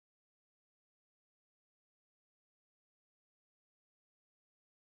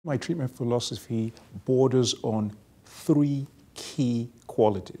My treatment philosophy borders on three key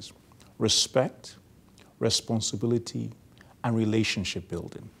qualities: respect, responsibility, and relationship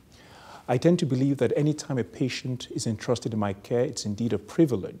building. I tend to believe that anytime a patient is entrusted in my care, it's indeed a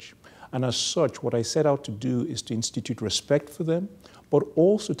privilege. And as such, what I set out to do is to institute respect for them, but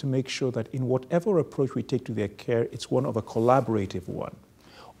also to make sure that in whatever approach we take to their care, it's one of a collaborative one,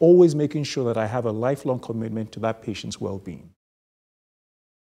 always making sure that I have a lifelong commitment to that patient's well-being.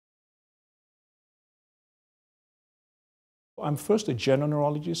 I'm first a general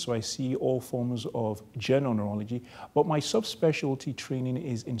neurologist, so I see all forms of general neurology, but my subspecialty training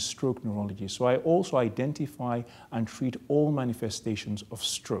is in stroke neurology, so I also identify and treat all manifestations of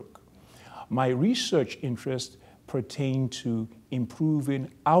stroke. My research interests pertain to improving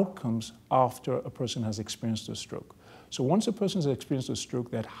outcomes after a person has experienced a stroke. So once a person has experienced a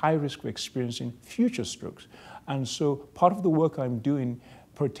stroke, they're at high risk of experiencing future strokes. And so part of the work I'm doing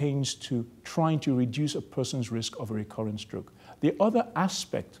pertains to trying to reduce a person's risk of a recurrent stroke. The other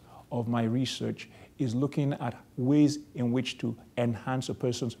aspect of my research is looking at ways in which to enhance a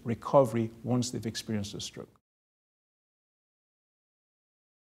person's recovery once they've experienced a stroke.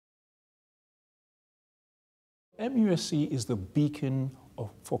 MUSC is the beacon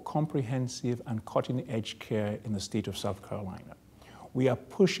for comprehensive and cutting-edge care in the state of South Carolina. We are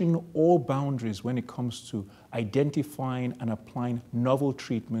pushing all boundaries when it comes to identifying and applying novel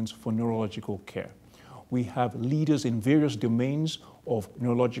treatments for neurological care. We have leaders in various domains of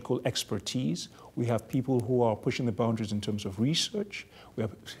neurological expertise. We have people who are pushing the boundaries in terms of research. We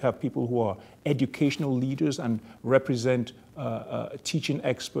have people who are educational leaders and represent teaching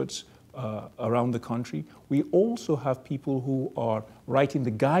experts around the country. We also have people who are writing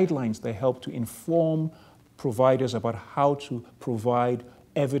the guidelines that help to inform providers about how to provide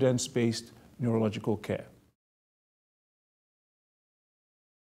evidence-based neurological care.